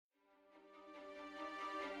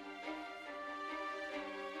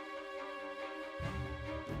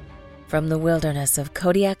From the wilderness of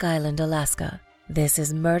Kodiak Island, Alaska, this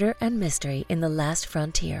is Murder and Mystery in the Last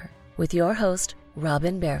Frontier with your host,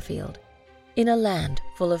 Robin Barefield. In a land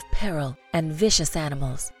full of peril and vicious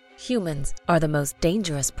animals, humans are the most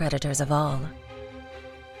dangerous predators of all.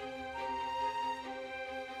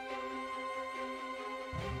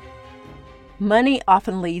 Money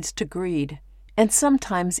often leads to greed, and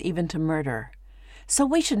sometimes even to murder. So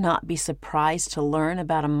we should not be surprised to learn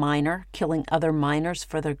about a miner killing other miners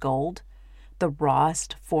for their gold, the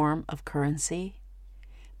rawest form of currency.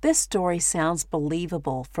 This story sounds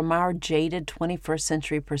believable from our jaded 21st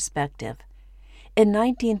century perspective. In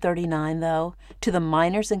 1939, though, to the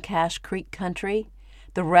miners in Cache Creek country,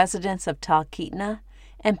 the residents of Talkeetna,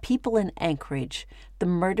 and people in Anchorage, the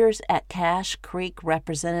murders at Cache Creek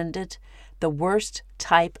represented the worst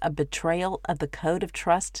type of betrayal of the code of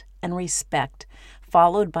trust and respect,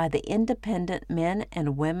 followed by the independent men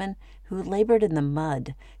and women who labored in the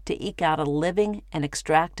mud to eke out a living and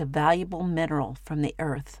extract a valuable mineral from the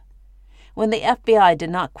earth. When the FBI did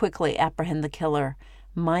not quickly apprehend the killer,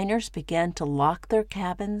 miners began to lock their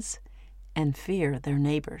cabins and fear their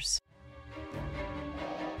neighbors.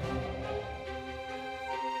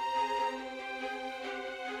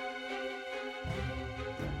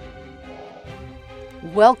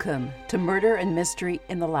 Welcome to Murder and Mystery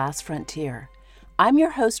in the Last Frontier. I'm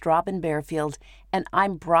your host, Robin Barefield, and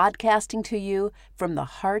I'm broadcasting to you from the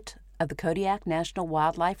heart of the Kodiak National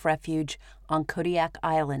Wildlife Refuge on Kodiak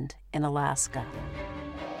Island in Alaska.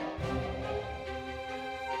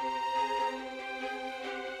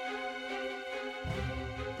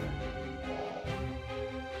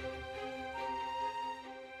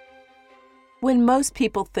 When most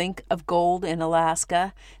people think of gold in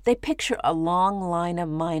Alaska, they picture a long line of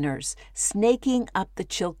miners snaking up the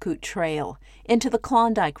Chilkoot Trail into the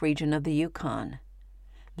Klondike region of the Yukon.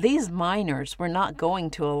 These miners were not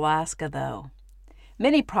going to Alaska, though.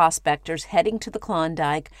 Many prospectors heading to the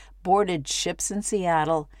Klondike boarded ships in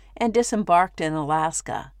Seattle and disembarked in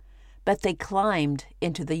Alaska, but they climbed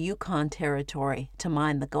into the Yukon Territory to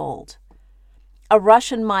mine the gold. A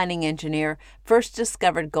Russian mining engineer first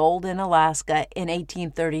discovered gold in Alaska in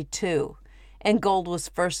 1832, and gold was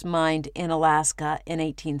first mined in Alaska in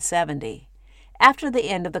 1870. After the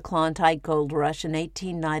end of the Klondike Gold Rush in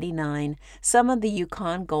 1899, some of the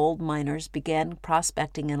Yukon gold miners began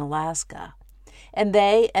prospecting in Alaska, and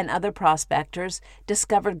they and other prospectors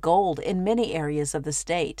discovered gold in many areas of the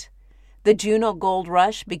state. The Juneau Gold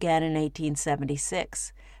Rush began in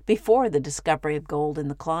 1876, before the discovery of gold in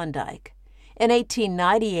the Klondike. In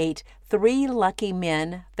 1898, 3 lucky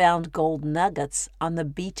men found gold nuggets on the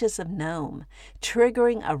beaches of Nome,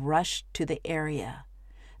 triggering a rush to the area.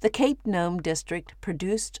 The Cape Nome district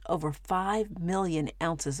produced over 5 million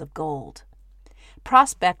ounces of gold.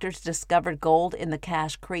 Prospectors discovered gold in the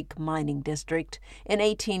Cache Creek mining district in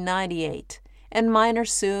 1898, and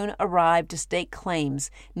miners soon arrived to stake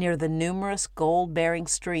claims near the numerous gold-bearing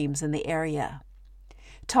streams in the area.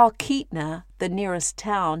 Talkeetna, the nearest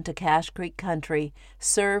town to Cache Creek country,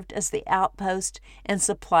 served as the outpost and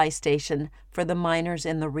supply station for the miners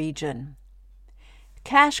in the region.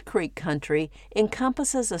 Cache Creek country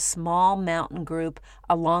encompasses a small mountain group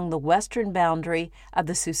along the western boundary of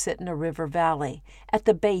the Susitna River Valley at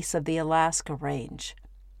the base of the Alaska Range.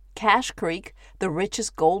 Cache Creek, the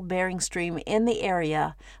richest gold-bearing stream in the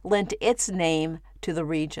area, lent its name to the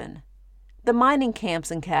region. The mining camps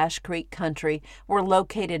in Cache Creek country were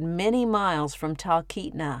located many miles from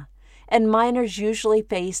Talkeetna, and miners usually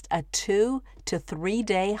faced a 2 to 3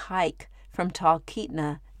 day hike from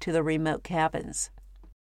Talkeetna to the remote cabins.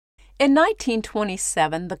 In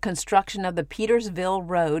 1927, the construction of the Petersville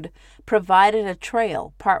Road provided a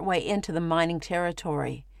trail partway into the mining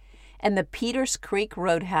territory, and the Peters Creek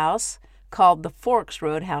Roadhouse, called the Forks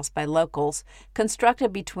Roadhouse by locals,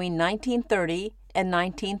 constructed between 1930 and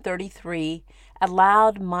 1933,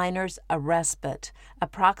 allowed miners a respite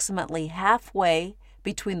approximately halfway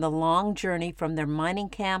between the long journey from their mining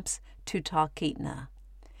camps to Talkeetna.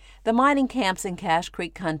 The mining camps in Cache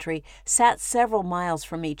Creek country sat several miles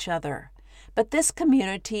from each other, but this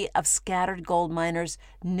community of scattered gold miners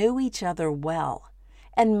knew each other well,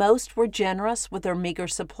 and most were generous with their meager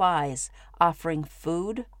supplies, offering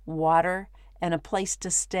food, water, and a place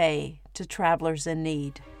to stay to travelers in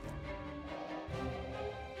need.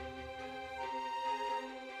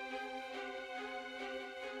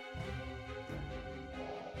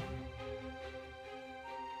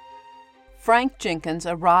 Frank Jenkins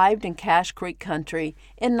arrived in Cache Creek country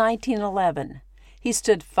in 1911. He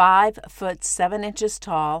stood 5 foot 7 inches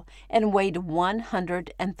tall and weighed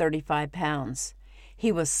 135 pounds.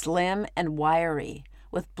 He was slim and wiry,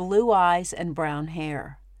 with blue eyes and brown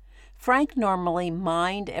hair. Frank normally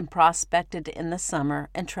mined and prospected in the summer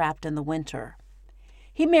and trapped in the winter.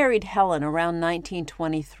 He married Helen around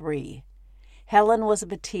 1923. Helen was a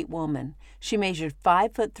petite woman. She measured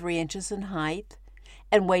 5'3" in height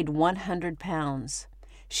and weighed 100 pounds.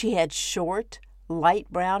 She had short, light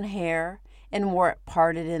brown hair and wore it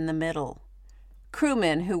parted in the middle.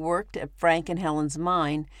 Crewmen who worked at Frank and Helen's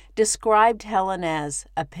mine described Helen as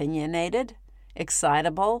opinionated,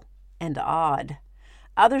 excitable, and odd.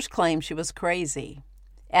 Others claimed she was crazy.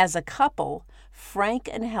 As a couple, Frank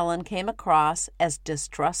and Helen came across as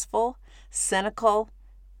distrustful, cynical,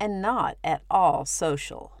 and not at all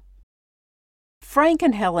social. Frank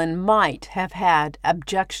and Helen might have had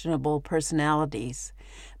objectionable personalities,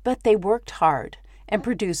 but they worked hard and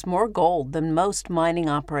produced more gold than most mining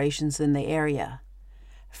operations in the area.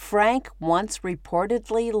 Frank once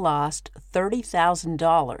reportedly lost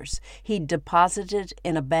 $30,000 he'd deposited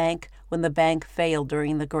in a bank when the bank failed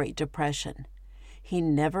during the Great Depression. He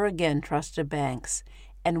never again trusted banks,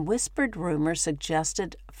 and whispered rumors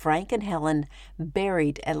suggested Frank and Helen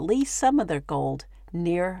buried at least some of their gold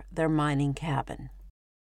near their mining cabin.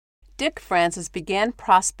 Dick Francis began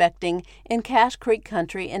prospecting in Cache Creek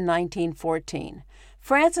country in 1914.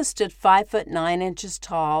 Francis stood 5'9"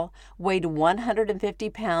 tall, weighed 150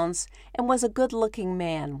 pounds, and was a good-looking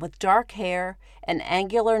man with dark hair, an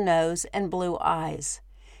angular nose, and blue eyes.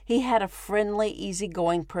 He had a friendly,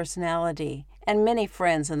 easygoing personality and many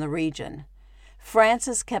friends in the region.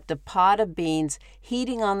 Francis kept a pot of beans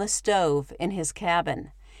heating on the stove in his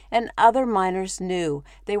cabin, and other miners knew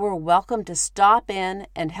they were welcome to stop in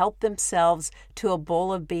and help themselves to a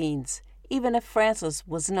bowl of beans, even if Francis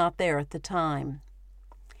was not there at the time.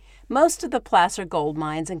 Most of the placer gold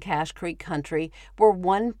mines in Cache Creek country were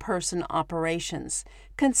one-person operations,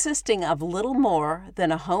 consisting of little more than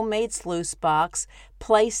a homemade sluice box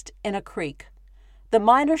placed in a creek. The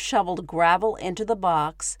miners shoveled gravel into the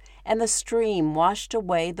box, and the stream washed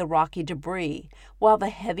away the rocky debris, while the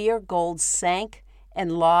heavier gold sank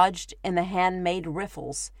and lodged in the handmade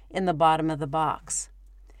riffles in the bottom of the box.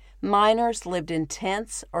 Miners lived in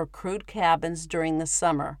tents or crude cabins during the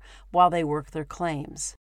summer while they worked their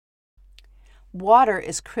claims. Water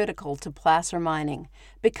is critical to placer mining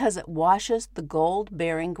because it washes the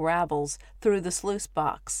gold-bearing gravels through the sluice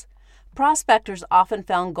box. Prospectors often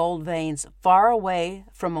found gold veins far away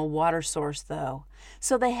from a water source, though,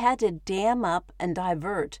 so they had to dam up and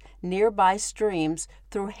divert nearby streams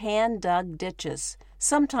through hand-dug ditches,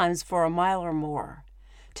 sometimes for a mile or more.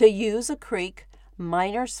 To use a creek,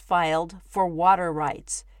 miners filed for water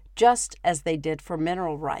rights, just as they did for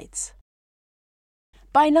mineral rights.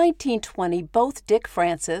 By 1920, both Dick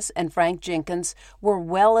Francis and Frank Jenkins were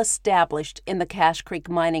well established in the Cache Creek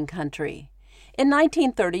mining country. In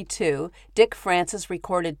 1932, Dick Francis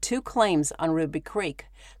recorded 2 claims on Ruby Creek,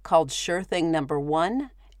 called Sure Thing No.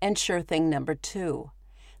 1 and Sure Thing No. 2.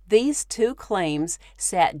 These 2 claims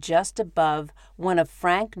sat just above one of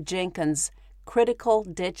Frank Jenkins' critical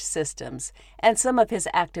ditch systems and some of his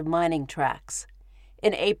active mining tracts.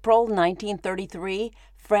 In April 1933,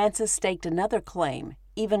 Francis staked another claim,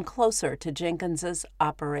 even closer to Jenkins's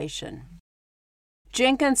operation.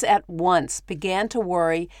 Jenkins at once began to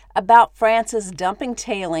worry about Francis dumping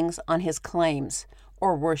tailings on his claims,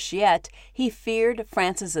 or worse yet, he feared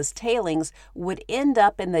Francis's tailings would end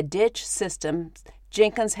up in the ditch system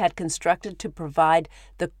Jenkins had constructed to provide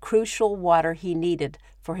the crucial water he needed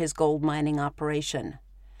for his gold mining operation.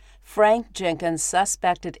 Frank Jenkins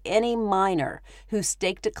suspected any miner who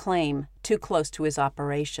staked a claim too close to his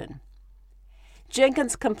operation.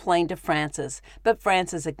 Jenkins complained to Francis, but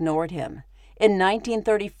Francis ignored him. In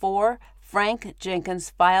 1934, Frank Jenkins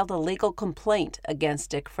filed a legal complaint against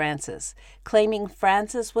Dick Francis, claiming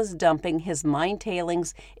Francis was dumping his mine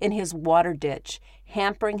tailings in his water ditch,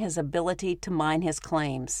 hampering his ability to mine his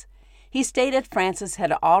claims. He stated Francis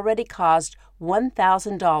had already caused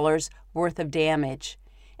 $1,000 worth of damage,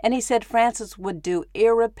 and he said Francis would do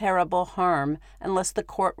irreparable harm unless the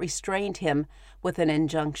court restrained him with an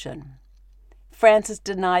injunction. Francis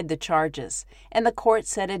denied the charges, and the court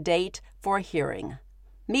set a date for a hearing.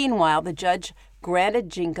 Meanwhile, the judge granted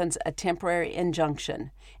Jenkins a temporary injunction,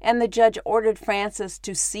 and the judge ordered Francis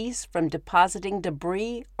to cease from depositing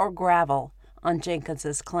debris or gravel on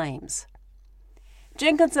Jenkins's claims.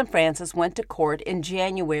 Jenkins and Francis went to court in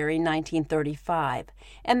January 1935,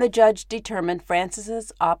 and the judge determined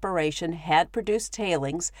Francis's operation had produced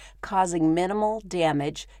tailings causing minimal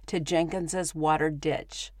damage to Jenkins's water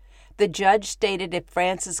ditch. The judge stated if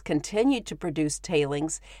Francis continued to produce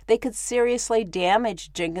tailings, they could seriously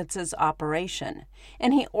damage Jenkins's operation,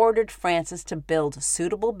 and he ordered Francis to build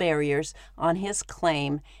suitable barriers on his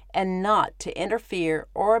claim and not to interfere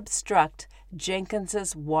or obstruct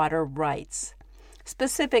Jenkins's water rights.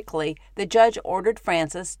 Specifically, the judge ordered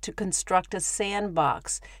Francis to construct a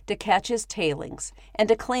sandbox to catch his tailings and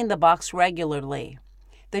to clean the box regularly.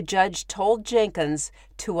 The judge told Jenkins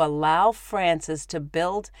to allow Francis to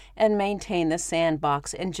build and maintain the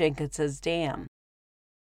sandbox in Jenkins's dam.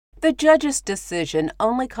 The judge's decision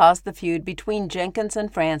only caused the feud between Jenkins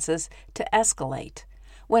and Francis to escalate.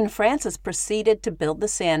 When Francis proceeded to build the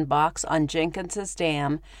sandbox on Jenkins's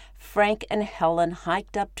dam, Frank and Helen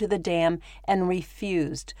hiked up to the dam and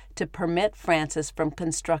refused to permit Francis from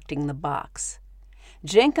constructing the box.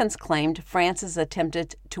 Jenkins claimed Francis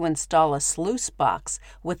attempted to install a sluice box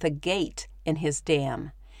with a gate in his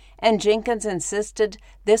dam, and Jenkins insisted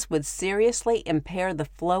this would seriously impair the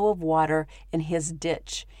flow of water in his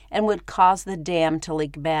ditch and would cause the dam to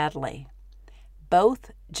leak badly. Both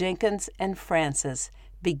Jenkins and Francis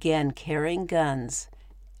began carrying guns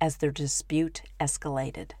as their dispute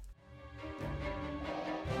escalated.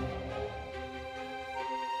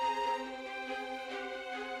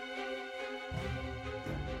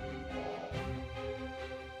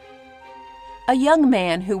 A young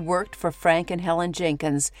man who worked for Frank and Helen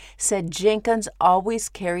Jenkins said Jenkins always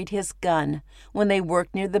carried his gun when they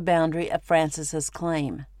worked near the boundary of Francis's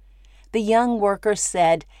claim. The young worker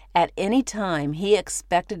said at any time he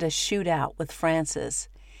expected a shootout with Francis,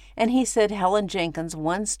 and he said Helen Jenkins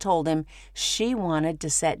once told him she wanted to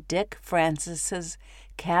set Dick Francis's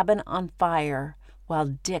cabin on fire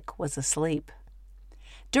while Dick was asleep.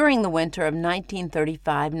 During the winter of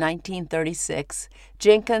 1935-1936,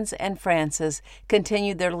 Jenkins and Francis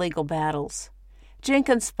continued their legal battles.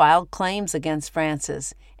 Jenkins filed claims against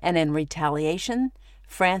Francis, and in retaliation,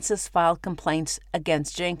 Francis filed complaints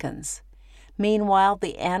against Jenkins. Meanwhile,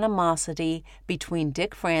 the animosity between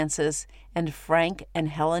Dick Francis and Frank and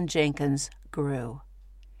Helen Jenkins grew.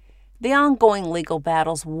 The ongoing legal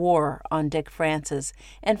battles wore on Dick Francis,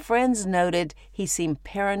 and friends noted he seemed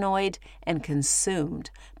paranoid and consumed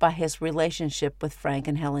by his relationship with Frank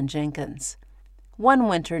and Helen Jenkins. One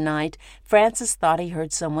winter night, Francis thought he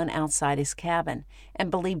heard someone outside his cabin and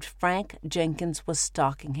believed Frank Jenkins was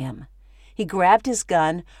stalking him. He grabbed his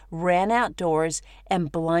gun, ran outdoors,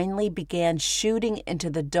 and blindly began shooting into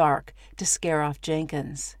the dark to scare off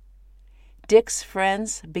Jenkins. Dick's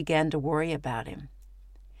friends began to worry about him.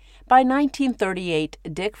 By 1938,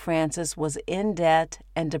 Dick Francis was in debt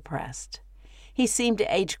and depressed. He seemed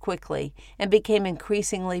to age quickly and became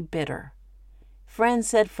increasingly bitter. Friends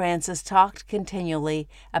said Francis talked continually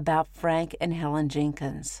about Frank and Helen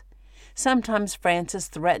Jenkins. Sometimes Francis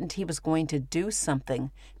threatened he was going to do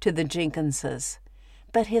something to the Jenkinses,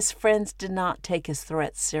 but his friends did not take his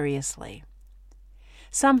threats seriously.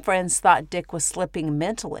 Some friends thought Dick was slipping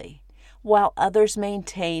mentally, while others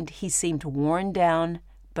maintained he seemed worn down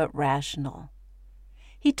but rational.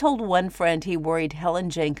 He told one friend he worried Helen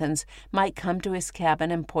Jenkins might come to his cabin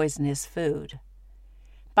and poison his food.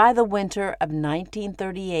 By the winter of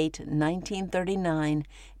 1938-1939,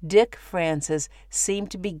 Dick Francis seemed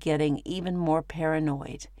to be getting even more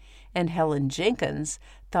paranoid, and Helen Jenkins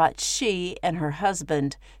thought she and her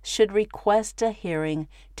husband should request a hearing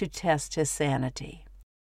to test his sanity.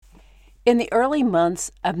 In the early months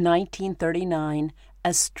of 1939,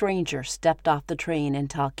 a stranger stepped off the train in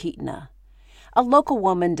Talkeetna. A local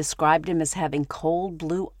woman described him as having cold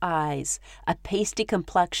blue eyes, a pasty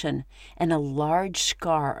complexion, and a large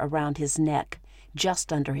scar around his neck,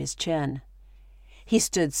 just under his chin. He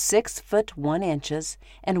stood 6'1"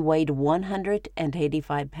 and weighed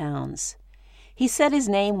 185 pounds. He said his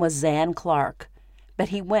name was Zan Clark, but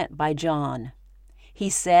he went by John. He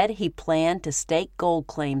said he planned to stake gold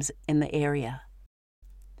claims in the area.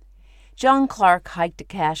 John Clark hiked to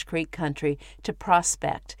Cache Creek Country to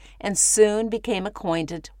prospect and soon became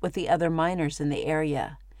acquainted with the other miners in the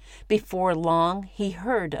area. Before long, he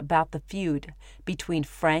heard about the feud between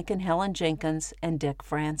Frank and Helen Jenkins and Dick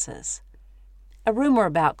Francis. A rumor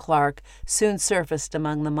about Clark soon surfaced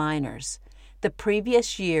among the miners. The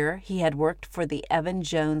previous year, he had worked for the Evan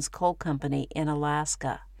Jones Coal Company in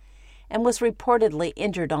Alaska and was reportedly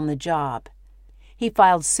injured on the job. He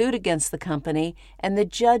filed suit against the company, and the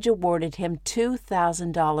judge awarded him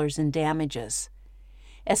 $2,000 in damages.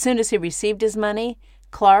 As soon as he received his money,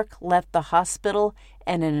 Clark left the hospital,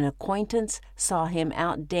 and an acquaintance saw him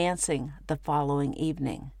out dancing the following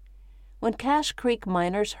evening. When Cache Creek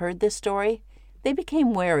miners heard this story, they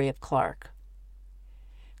became wary of Clark.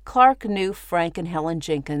 Clark knew Frank and Helen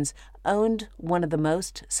Jenkins owned one of the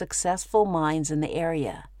most successful mines in the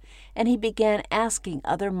area, and he began asking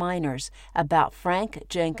other miners about Frank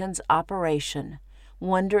Jenkins' operation,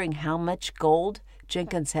 wondering how much gold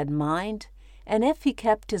Jenkins had mined and if he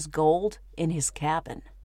kept his gold in his cabin.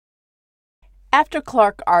 After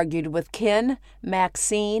Clark argued with Ken,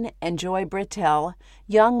 Maxine, and Joy Britell,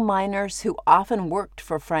 young miners who often worked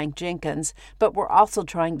for Frank Jenkins but were also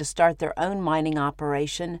trying to start their own mining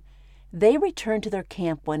operation, they returned to their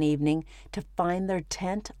camp one evening to find their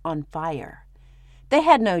tent on fire. They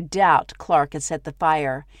had no doubt Clark had set the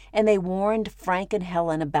fire, and they warned Frank and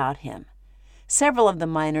Helen about him. Several of the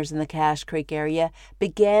miners in the Cache Creek area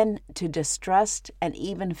began to distrust and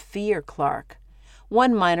even fear Clark.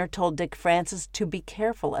 One miner told Dick Francis to be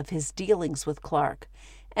careful of his dealings with Clark,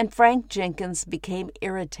 and Frank Jenkins became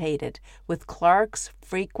irritated with Clark's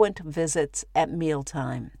frequent visits at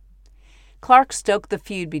mealtime. Clark stoked the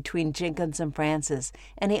feud between Jenkins and Francis,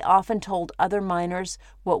 and he often told other miners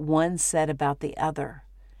what one said about the other.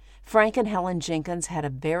 Frank and Helen Jenkins had a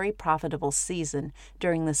very profitable season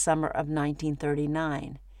during the summer of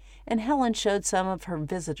 1939. And Helen showed some of her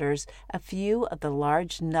visitors a few of the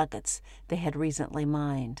large nuggets they had recently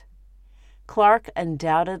mined. Clark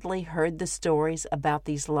undoubtedly heard the stories about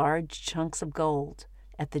these large chunks of gold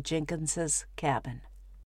at the Jenkinses' cabin.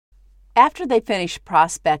 After they finished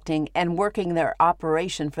prospecting and working their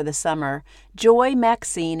operation for the summer, Joy,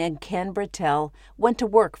 Maxine, and Ken Britell went to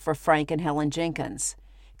work for Frank and Helen Jenkins.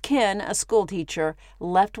 Ken, a schoolteacher,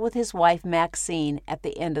 left with his wife Maxine at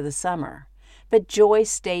the end of the summer, but Joy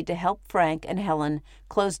stayed to help Frank and Helen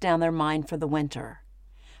close down their mine for the winter.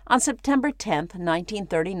 On September 10,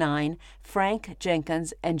 1939, Frank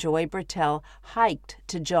Jenkins and Joy Britell hiked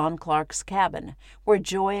to John Clark's cabin, where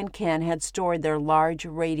Joy and Ken had stored their large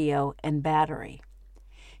radio and battery.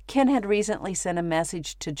 Ken had recently sent a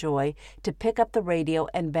message to Joy to pick up the radio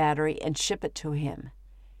and battery and ship it to him.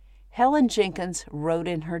 Helen Jenkins wrote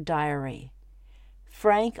in her diary,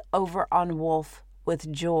 "Frank over on Wolf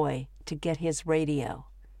with Joy to get his radio.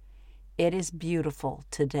 It is beautiful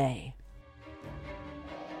today."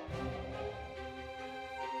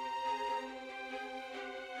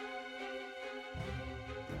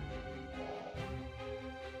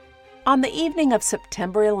 On the evening of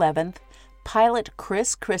September 11th, pilot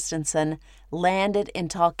Chris Christensen landed in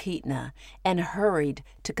Talkeetna and hurried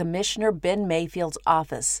to Commissioner Ben Mayfield's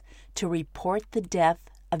office to report the death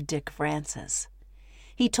of Dick Francis.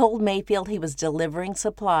 He told Mayfield he was delivering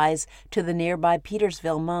supplies to the nearby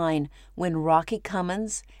Petersville mine when Rocky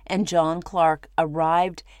Cummins and John Clark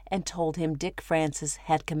arrived and told him Dick Francis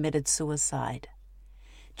had committed suicide.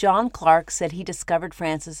 John Clark said he discovered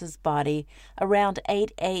Francis's body around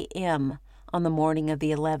 8 a.m. on the morning of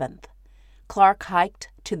the 11th. Clark hiked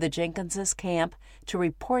to the Jenkinses' camp to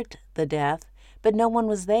report the death, but no one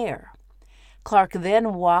was there. Clark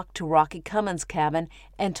then walked to Rocky Cummins' cabin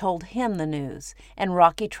and told him the news, and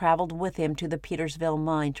Rocky traveled with him to the Petersville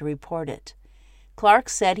mine to report it. Clark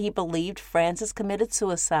said he believed Francis committed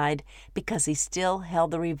suicide because he still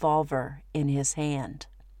held the revolver in his hand.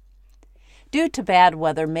 Due to bad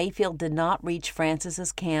weather, Mayfield did not reach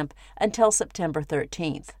Francis's camp until September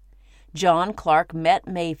 13th. John Clark met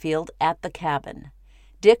Mayfield at the cabin.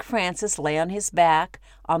 Dick Francis lay on his back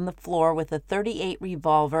on the floor with a .38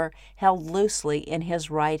 revolver held loosely in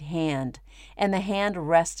his right hand, and the hand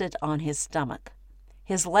rested on his stomach.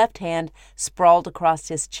 His left hand sprawled across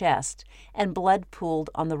his chest, and blood pooled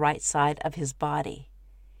on the right side of his body.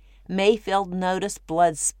 Mayfield noticed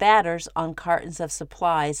blood spatters on cartons of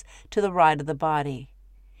supplies to the right of the body.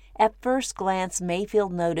 At first glance,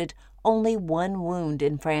 Mayfield noted only one wound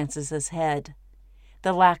in Francis's head.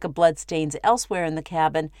 The lack of bloodstains elsewhere in the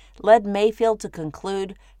cabin led Mayfield to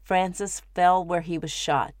conclude Francis fell where he was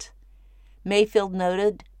shot. Mayfield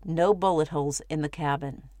noted no bullet holes in the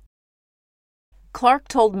cabin. Clark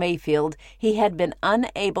told Mayfield he had been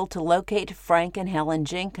unable to locate Frank and Helen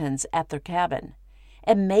Jenkins at their cabin,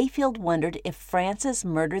 and Mayfield wondered if Francis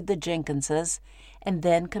murdered the Jenkinses and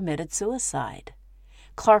then committed suicide.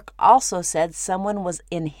 Clark also said someone was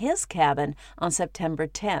in his cabin on September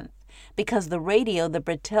 10th because the radio the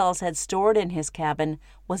Britells had stored in his cabin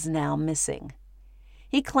was now missing.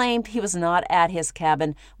 He claimed he was not at his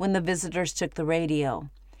cabin when the visitors took the radio,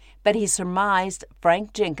 but he surmised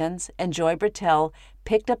Frank Jenkins and Joy Britell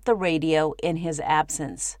picked up the radio in his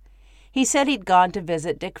absence. He said he'd gone to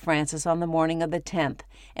visit Dick Francis on the morning of the 10th,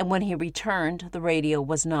 and when he returned, the radio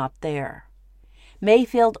was not there.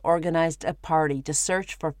 Mayfield organized a party to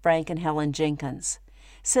search for Frank and Helen Jenkins.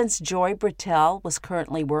 Since Joy Britell was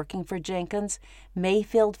currently working for Jenkins,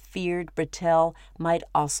 Mayfield feared Britell might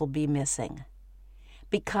also be missing.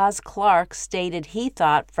 Because Clark stated he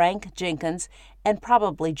thought Frank Jenkins and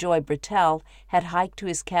probably Joy Britell had hiked to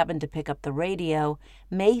his cabin to pick up the radio,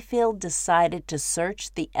 Mayfield decided to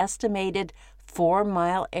search the estimated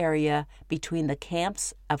 4-mile area between the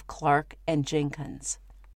camps of Clark and Jenkins.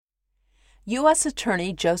 U.S.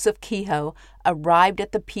 Attorney Joseph Kehoe arrived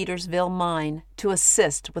at the Petersville mine to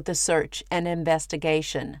assist with the search and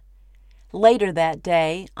investigation. Later that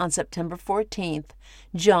day, on September 14th,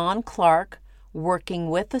 John Clark, working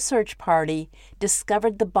with the search party,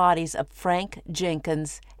 discovered the bodies of Frank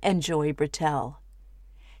Jenkins and Joy Britell.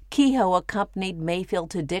 Kehoe accompanied Mayfield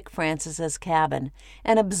to Dick Francis's cabin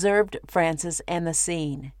and observed Francis and the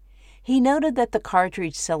scene. He noted that the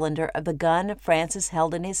cartridge cylinder of the gun Francis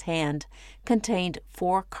held in his hand contained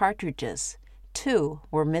 4 cartridges. 2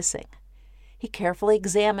 were missing. He carefully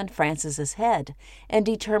examined Francis's head and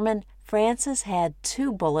determined Francis had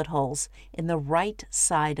 2 bullet holes in the right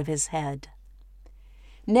side of his head.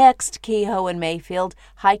 Next, Kehoe and Mayfield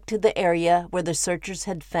hiked to the area where the searchers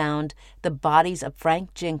had found the bodies of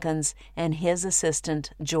Frank Jenkins and his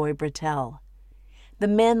assistant, Joy Britell. The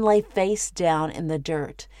men lay face down in the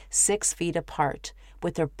dirt, 6 feet apart,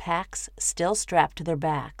 with their packs still strapped to their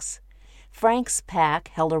backs. Frank's pack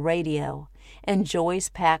held a radio, and Joy's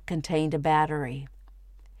pack contained a battery.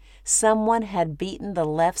 Someone had beaten the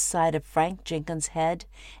left side of Frank Jenkins' head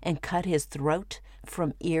and cut his throat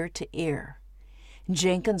from ear to ear.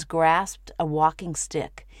 Jenkins grasped a walking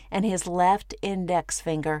stick, and his left index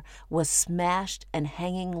finger was smashed and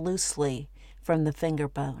hanging loosely from the finger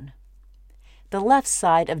bone. The left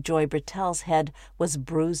side of Joy Britell's head was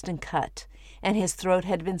bruised and cut, and his throat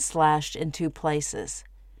had been slashed in 2 places.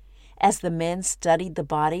 As the men studied the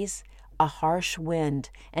bodies, a harsh wind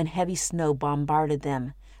and heavy snow bombarded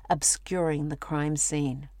them, obscuring the crime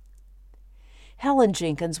scene. Helen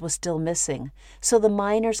Jenkins was still missing, so the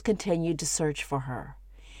miners continued to search for her.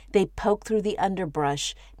 They poked through the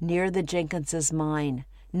underbrush near the Jenkinses' mine,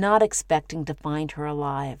 not expecting to find her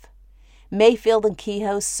alive. Mayfield and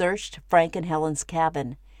Kehoe searched Frank and Helen's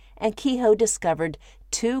cabin, and Kehoe discovered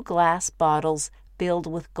 2 glass bottles filled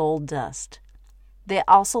with gold dust. They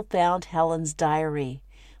also found Helen's diary,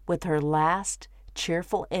 with her last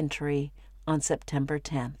cheerful entry on September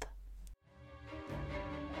 10th.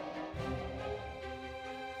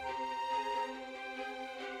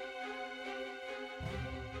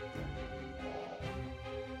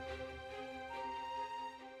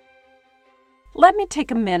 Let me take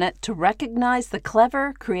a minute to recognize the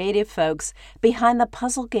clever, creative folks behind the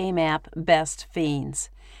puzzle game app Best Fiends.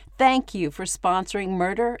 Thank you for sponsoring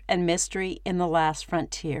Murder and Mystery in the Last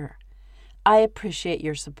Frontier. I appreciate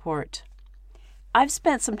your support. I've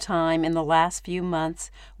spent some time in the last few months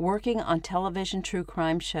working on television true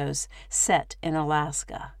crime shows set in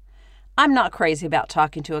Alaska. I'm not crazy about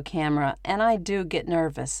talking to a camera, and I do get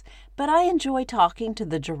nervous, but I enjoy talking to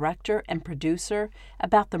the director and producer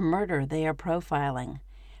about the murder they are profiling.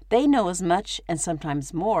 They know as much and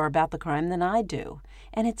sometimes more about the crime than I do,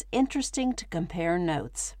 and it's interesting to compare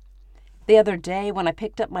notes. The other day, when I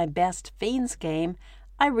picked up my Best Fiends game,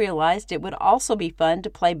 I realized it would also be fun to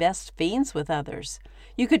play Best Fiends with others.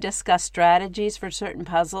 You could discuss strategies for certain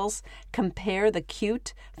puzzles, compare the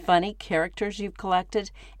cute, funny characters you've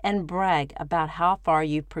collected, and brag about how far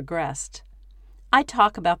you've progressed. I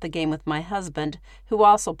talk about the game with my husband, who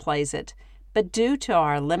also plays it, but due to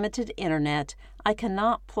our limited internet, I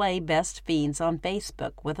cannot play Best Fiends on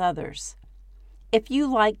Facebook with others. If you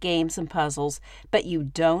like games and puzzles, but you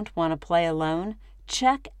don't want to play alone,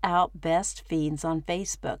 check out Best Fiends on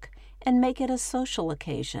Facebook and make it a social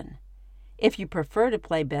occasion. If you prefer to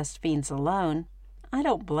play Best Fiends alone, I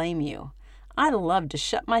don't blame you. I love to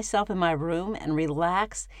shut myself in my room and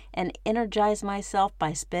relax and energize myself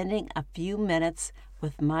by spending a few minutes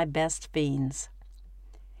with my Best Fiends.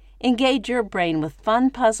 Engage your brain with fun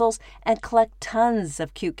puzzles and collect tons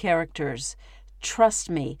of cute characters. Trust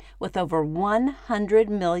me, with over 100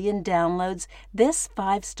 million downloads, this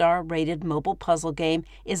 5-star rated mobile puzzle game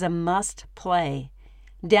is a must-play.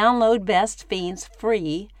 Download Best Fiends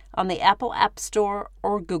free on the Apple App Store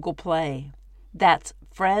or Google Play. That's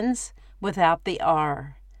Friends without the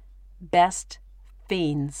R. Best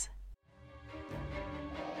Fiends.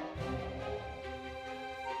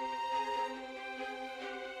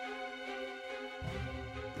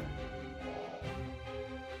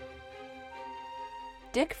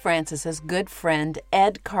 Dick Francis's good friend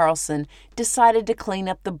Ed Carlson decided to clean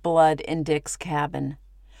up the blood in Dick's cabin.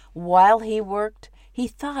 While he worked, he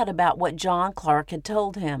thought about what John Clark had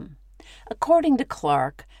told him. According to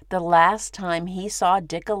Clark, the last time he saw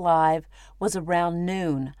Dick alive was around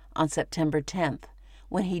noon on September 10th,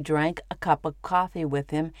 when he drank a cup of coffee with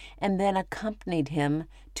him and then accompanied him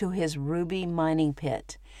to his Ruby mining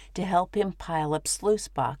pit to help him pile up sluice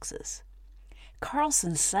boxes.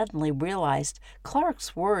 Carlson suddenly realized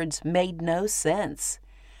Clark's words made no sense.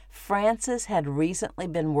 Francis had recently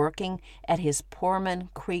been working at his Poorman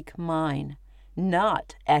Creek mine,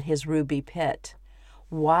 not at his Ruby pit.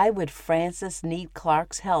 Why would Francis need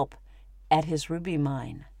Clark's help at his Ruby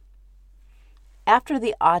mine? After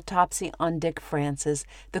the autopsy on Dick Francis,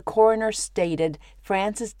 the coroner stated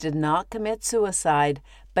Francis did not commit suicide,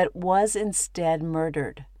 but was instead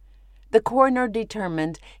murdered. The coroner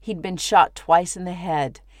determined he'd been shot twice in the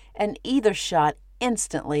head, and either shot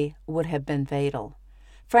instantly would have been fatal.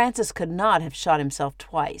 Francis could not have shot himself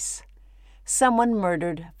twice. Someone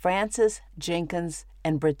murdered Francis, Jenkins,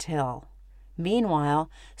 and Britell. Meanwhile,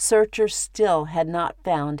 searchers still had not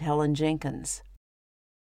found Helen Jenkins.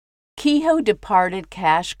 Kehoe departed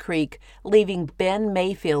Cache Creek, leaving Ben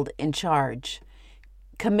Mayfield in charge.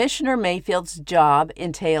 Commissioner Mayfield's job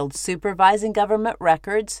entailed supervising government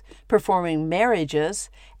records, performing marriages,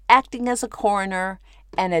 acting as a coroner,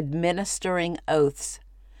 and administering oaths.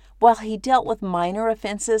 While he dealt with minor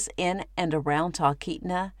offenses in and around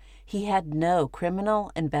Talkeetna, he had no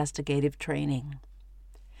criminal investigative training.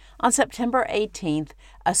 On September 18th,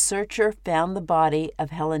 a searcher found the body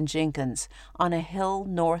of Helen Jenkins on a hill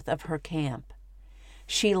north of her camp.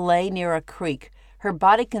 She lay near a creek, her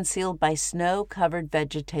body concealed by snow-covered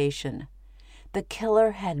vegetation. The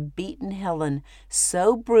killer had beaten Helen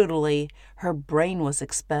so brutally her brain was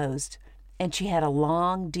exposed, and she had a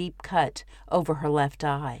long, deep cut over her left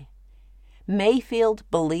eye. Mayfield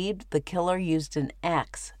believed the killer used an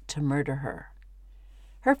axe to murder her.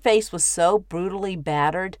 Her face was so brutally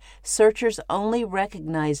battered, searchers only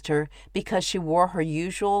recognized her because she wore her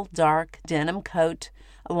usual dark denim coat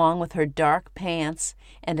along with her dark pants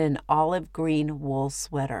and an olive green wool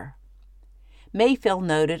sweater. Mayfield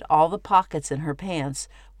noted all the pockets in her pants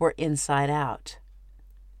were inside out.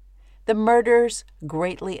 The murders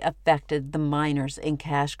greatly affected the miners in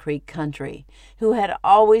Cache Creek country, who had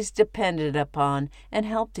always depended upon and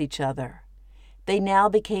helped each other. They now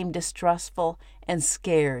became distrustful and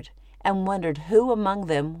scared and wondered who among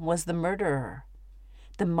them was the murderer.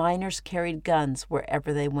 The miners carried guns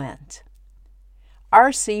wherever they went.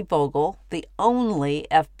 R.C. Vogel, the only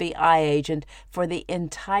FBI agent for the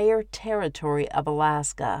entire territory of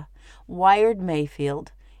Alaska, wired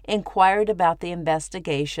Mayfield, inquired about the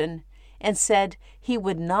investigation, and said he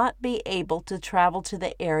would not be able to travel to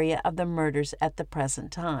the area of the murders at the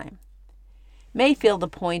present time. Mayfield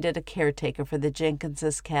appointed a caretaker for the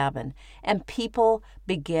Jenkinses' cabin, and people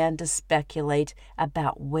began to speculate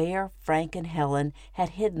about where Frank and Helen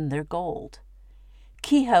had hidden their gold.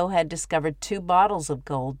 Kehoe had discovered 2 bottles of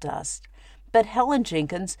gold dust, but Helen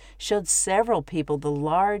Jenkins showed several people the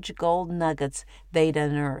large gold nuggets they'd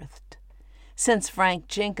unearthed. Since Frank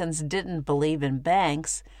Jenkins didn't believe in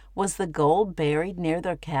banks, was the gold buried near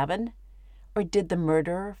their cabin? Or did the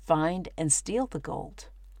murderer find and steal the gold?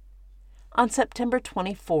 On September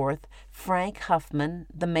 24th, Frank Huffman,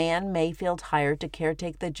 the man Mayfield hired to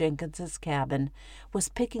caretake the Jenkinses' cabin, was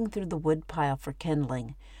picking through the wood pile for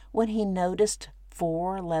kindling when he noticed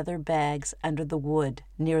 4 leather bags under the wood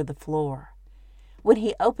near the floor. When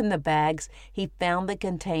he opened the bags, he found they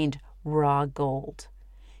contained raw gold.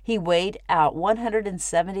 He weighed out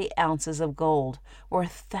 170 ounces of gold,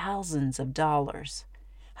 worth thousands of dollars.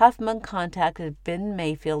 Huffman contacted Ben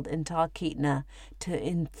Mayfield in Talkeetna to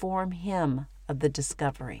inform him of the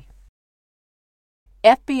discovery.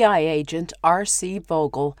 FBI agent R.C.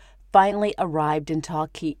 Vogel finally arrived in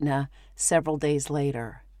Talkeetna several days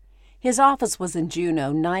later. His office was in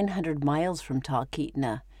Juneau, 900 miles from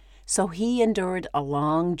Talkeetna, so he endured a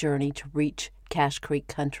long journey to reach Cache Creek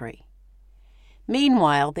country.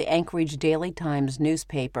 Meanwhile, the Anchorage Daily Times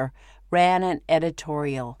newspaper ran an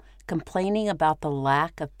editorial complaining about the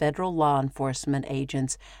lack of federal law enforcement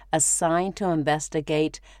agents assigned to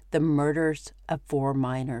investigate the murders of 4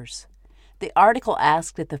 miners. The article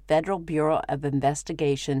asked if the Federal Bureau of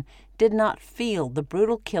Investigation did not feel the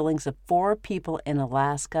brutal killings of 4 people in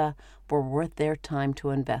Alaska were worth their time to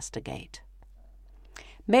investigate.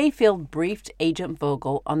 Mayfield briefed Agent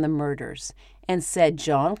Vogel on the murders and said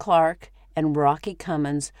John Clark and Rocky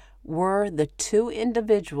Cummins were the 2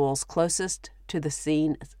 individuals closest to the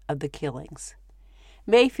scene of the killings.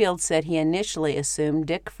 Mayfield said he initially assumed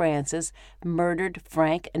Dick Francis murdered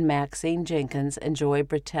Frank and Maxine Jenkins and Joy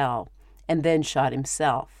Britell, and then shot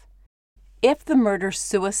himself. If the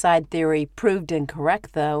murder-suicide theory proved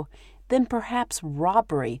incorrect, though, then perhaps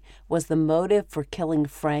robbery was the motive for killing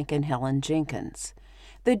Frank and Helen Jenkins.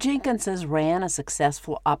 The Jenkinses ran a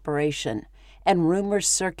successful operation, and rumors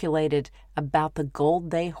circulated about the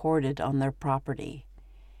gold they hoarded on their property.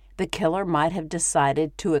 The killer might have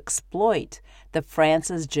decided to exploit the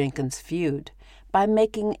Francis Jenkins feud by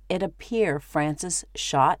making it appear Francis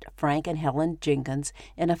shot Frank and Helen Jenkins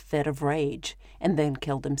in a fit of rage and then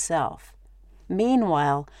killed himself.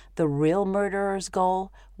 Meanwhile, the real murderer's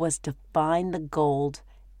goal was to find the gold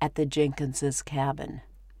at the Jenkinses' cabin.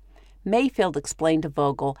 Mayfield explained to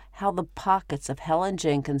Vogel how the pockets of Helen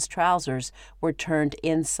Jenkins' trousers were turned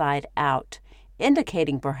inside out,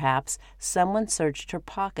 indicating perhaps someone searched her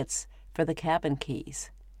pockets for the cabin keys.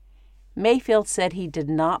 Mayfield said he did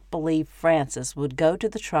not believe Francis would go to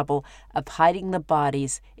the trouble of hiding the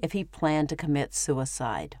bodies if he planned to commit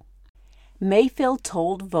suicide. Mayfield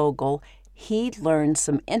told Vogel he'd learned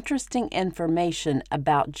some interesting information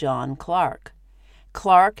about John Clark.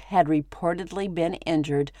 Clark had reportedly been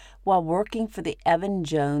injured while working for the Evan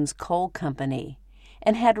Jones Coal Company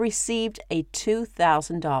and had received a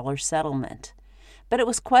 $2,000 settlement, but it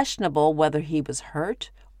was questionable whether he was hurt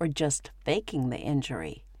or just faking the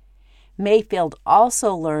injury. Mayfield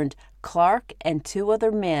also learned Clark and 2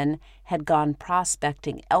 other men had gone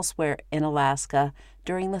prospecting elsewhere in Alaska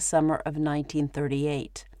during the summer of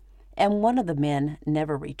 1938, and one of the men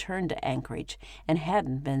never returned to Anchorage and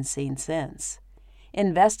hadn't been seen since.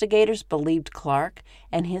 Investigators believed Clark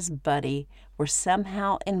and his buddy were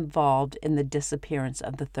somehow involved in the disappearance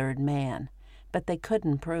of the 3rd man, but they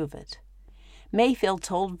couldn't prove it. Mayfield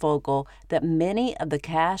told Vogel that many of the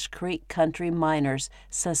Cache Creek country miners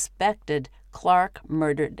suspected Clark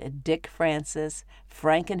murdered Dick Francis,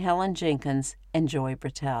 Frank and Helen Jenkins, and Joy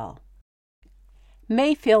Britell.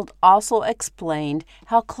 Mayfield also explained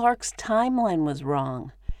how Clark's timeline was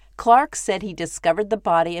wrong. Clark said he discovered the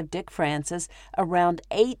body of Dick Francis around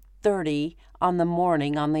 8:30 on the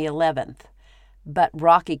morning on the 11th, but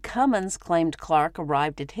Rocky Cummins claimed Clark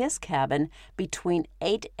arrived at his cabin between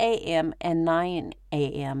 8 a.m. and 9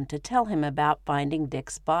 a.m. to tell him about finding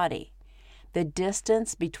Dick's body. The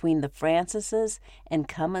distance between the Francises and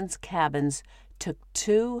Cummins' cabins took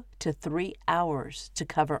 2 to 3 hours to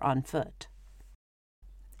cover on foot.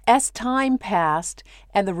 As time passed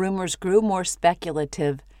and the rumors grew more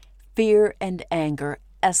speculative, fear and anger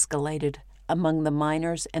escalated among the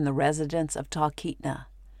miners and the residents of Talkeetna.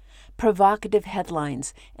 Provocative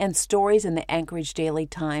headlines and stories in the Anchorage Daily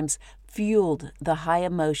Times fueled the high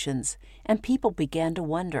emotions, and people began to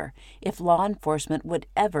wonder if law enforcement would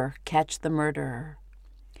ever catch the murderer.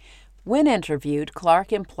 When interviewed,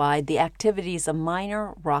 Clark implied the activities of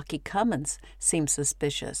miner Rocky Cummins seemed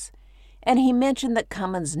suspicious, and he mentioned that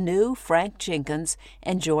Cummins knew Frank Jenkins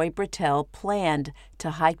and Joy Britell planned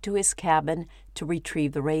to hike to his cabin to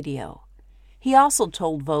retrieve the radio. He also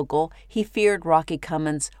told Vogel he feared Rocky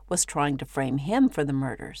Cummins was trying to frame him for the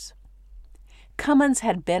murders. Cummins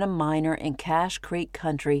had been a miner in Cache Creek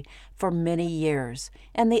country for many years,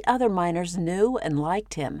 and the other miners knew and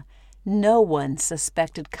liked him. No one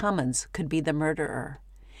suspected Cummins could be the murderer.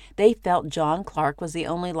 They felt John Clark was the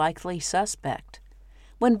only likely suspect.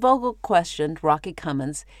 When Vogel questioned Rocky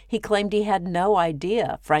Cummins, he claimed he had no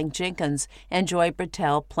idea Frank Jenkins and Joy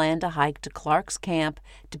Britell planned to hike to Clark's camp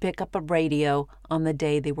to pick up a radio on the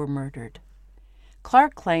day they were murdered.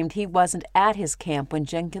 Clark claimed he wasn't at his camp when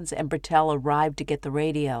Jenkins and Britell arrived to get the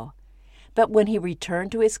radio, but when he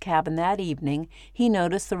returned to his cabin that evening, he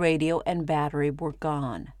noticed the radio and battery were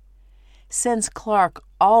gone. Since Clark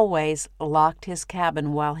always locked his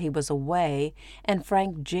cabin while he was away, and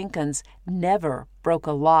Frank Jenkins never broke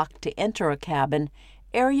a lock to enter a cabin,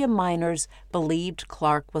 area miners believed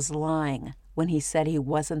Clark was lying when he said he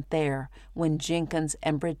wasn't there when Jenkins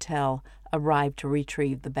and Britell arrived to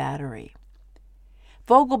retrieve the battery.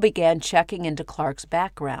 Vogel began checking into Clark's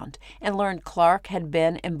background and learned Clark had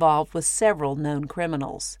been involved with several known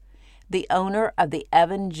criminals. The owner of the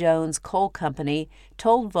Evan Jones Coal Company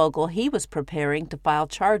told Vogel he was preparing to file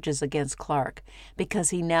charges against Clark because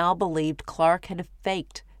he now believed Clark had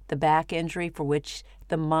faked the back injury for which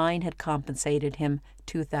the mine had compensated him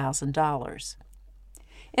 $2,000.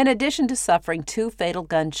 In addition to suffering 2 fatal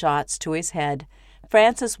gunshots to his head,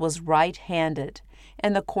 Francis was right-handed,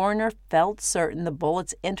 and the coroner felt certain the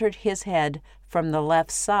bullets entered his head from the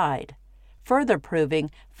left side, further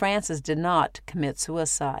proving Francis did not commit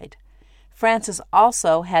suicide. Francis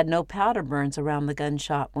also had no powder burns around the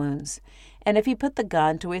gunshot wounds, and if he put the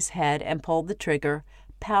gun to his head and pulled the trigger,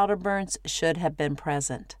 powder burns should have been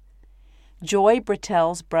present. Joy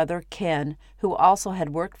Britell's brother Ken, who also had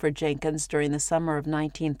worked for Jenkins during the summer of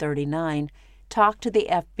 1939, talked to the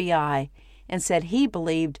FBI and said he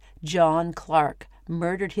believed John Clark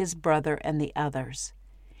murdered his brother and the others.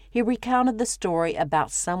 He recounted the story about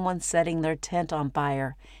someone setting their tent on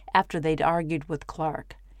fire after they'd argued with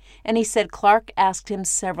Clark. And he said Clark asked him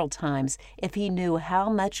several times if he knew how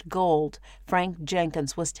much gold Frank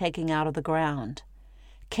Jenkins was taking out of the ground.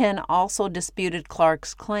 Ken also disputed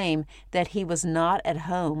Clark's claim that he was not at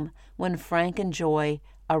home when Frank and Joy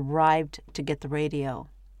arrived to get the radio.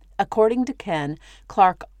 According to Ken,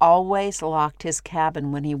 Clark always locked his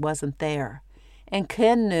cabin when he wasn't there, and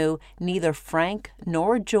Ken knew neither Frank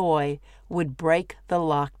nor Joy would break the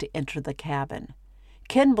lock to enter the cabin.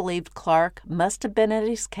 Ken believed Clark must have been at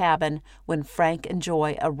his cabin when Frank and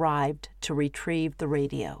Joy arrived to retrieve the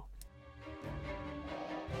radio.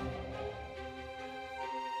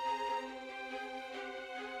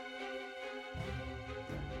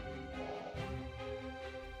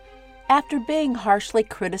 After being harshly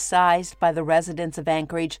criticized by the residents of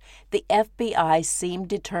Anchorage, the FBI seemed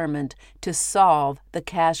determined to solve the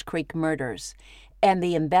Cache Creek murders, and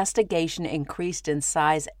the investigation increased in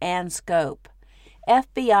size and scope.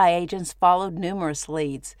 FBI agents followed numerous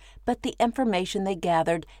leads, but the information they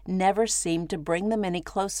gathered never seemed to bring them any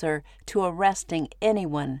closer to arresting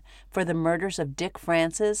anyone for the murders of Dick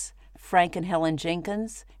Francis, Frank and Helen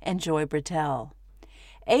Jenkins, and Joy Britell.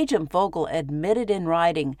 Agent Vogel admitted in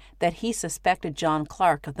writing that he suspected John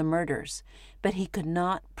Clark of the murders, but he could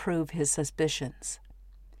not prove his suspicions.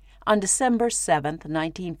 On December 7,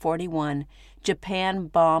 1941, Japan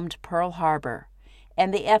bombed Pearl Harbor,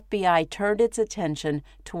 and the FBI turned its attention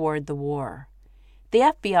toward the war.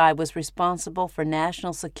 The FBI was responsible for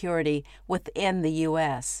national security within the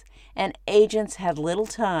U.S., and agents had little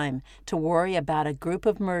time to worry about a group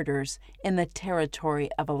of murders in the territory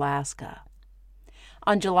of Alaska.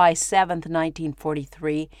 On July 7,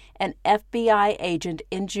 1943, an FBI agent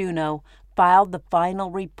in Juneau filed the final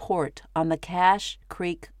report on the Cache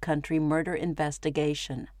Creek Country murder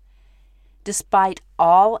investigation. Despite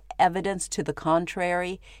all evidence to the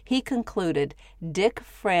contrary, he concluded Dick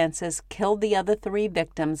Francis killed the other 3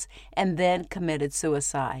 victims and then committed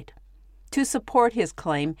suicide. To support his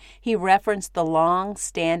claim, he referenced the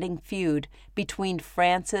long-standing feud between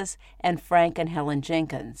Francis and Frank and Helen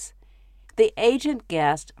Jenkins. The agent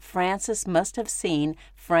guessed Francis must have seen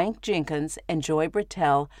Frank Jenkins and Joy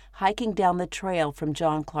Britell hiking down the trail from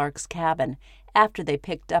John Clark's cabin after they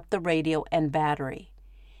picked up the radio and battery,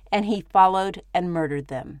 and he followed and murdered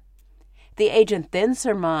them. The agent then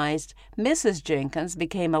surmised Mrs. Jenkins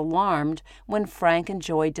became alarmed when Frank and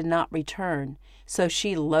Joy did not return, so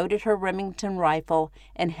she loaded her Remington rifle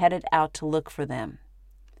and headed out to look for them.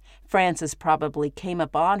 Francis probably came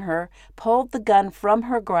upon her, pulled the gun from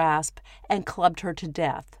her grasp, and clubbed her to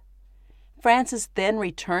death. Francis then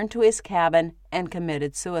returned to his cabin and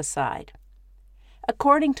committed suicide.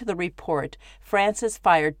 According to the report, Francis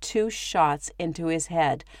fired 2 shots into his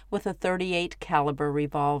head with a .38 caliber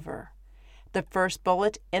revolver. The first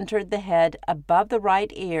bullet entered the head above the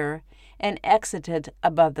right ear and exited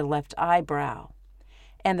above the left eyebrow,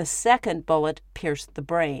 and the second bullet pierced the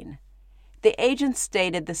brain. The agent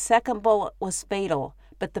stated the second bullet was fatal,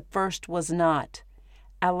 but the first was not,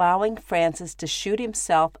 allowing Francis to shoot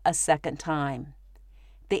himself a second time.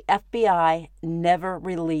 The FBI never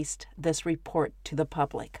released this report to the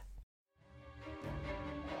public.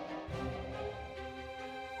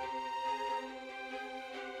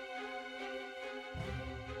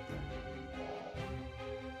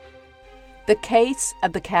 The case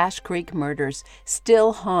of the Cache Creek murders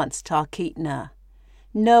still haunts Talkeetna.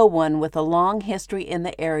 No one with a long history in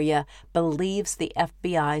the area believes the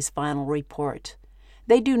FBI's final report.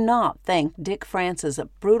 They do not think Dick Francis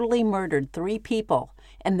brutally murdered 3 people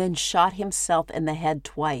and then shot himself in the head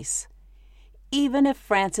twice. Even if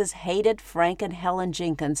Francis hated Frank and Helen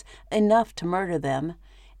Jenkins enough to murder them,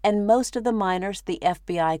 and most of the miners the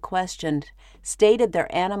FBI questioned stated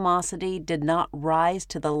their animosity did not rise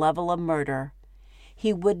to the level of murder,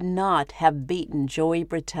 he would not have beaten Joy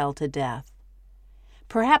Britell to death.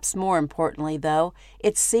 Perhaps more importantly, though,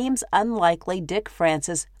 it seems unlikely Dick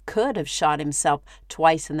Francis could have shot himself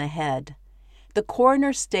twice in the head. The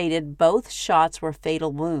coroner stated both shots were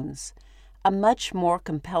fatal wounds. A much more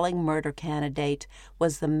compelling murder candidate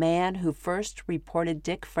was the man who first reported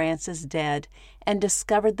Dick Francis dead and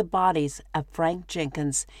discovered the bodies of Frank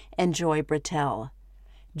Jenkins and Joy Britell.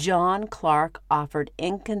 John Clark offered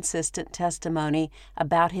inconsistent testimony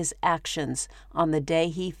about his actions on the day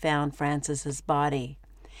he found Francis's body,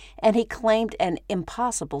 and he claimed an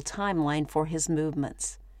impossible timeline for his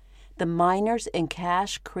movements. The miners in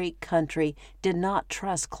Cache Creek Country did not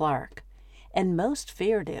trust Clark, and most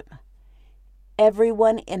feared him.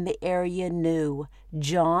 Everyone in the area knew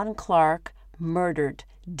John Clark murdered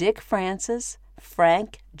Dick Francis,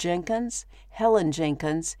 Frank Jenkins, Helen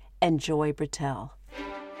Jenkins, and Joy Britell.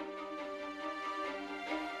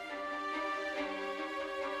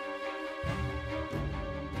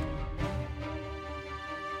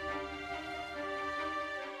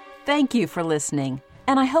 Thank you for listening,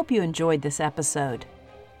 and I hope you enjoyed this episode.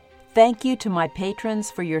 Thank you to my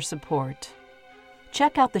patrons for your support.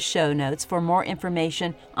 Check out the show notes for more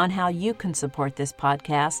information on how you can support this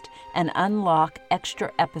podcast and unlock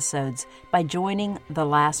extra episodes by joining the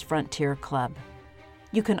Last Frontier Club.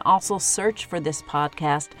 You can also search for this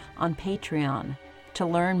podcast on Patreon to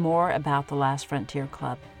learn more about the Last Frontier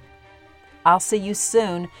Club. I'll see you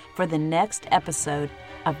soon for the next episode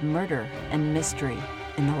of Murder and Mystery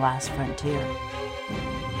in the Last Frontier.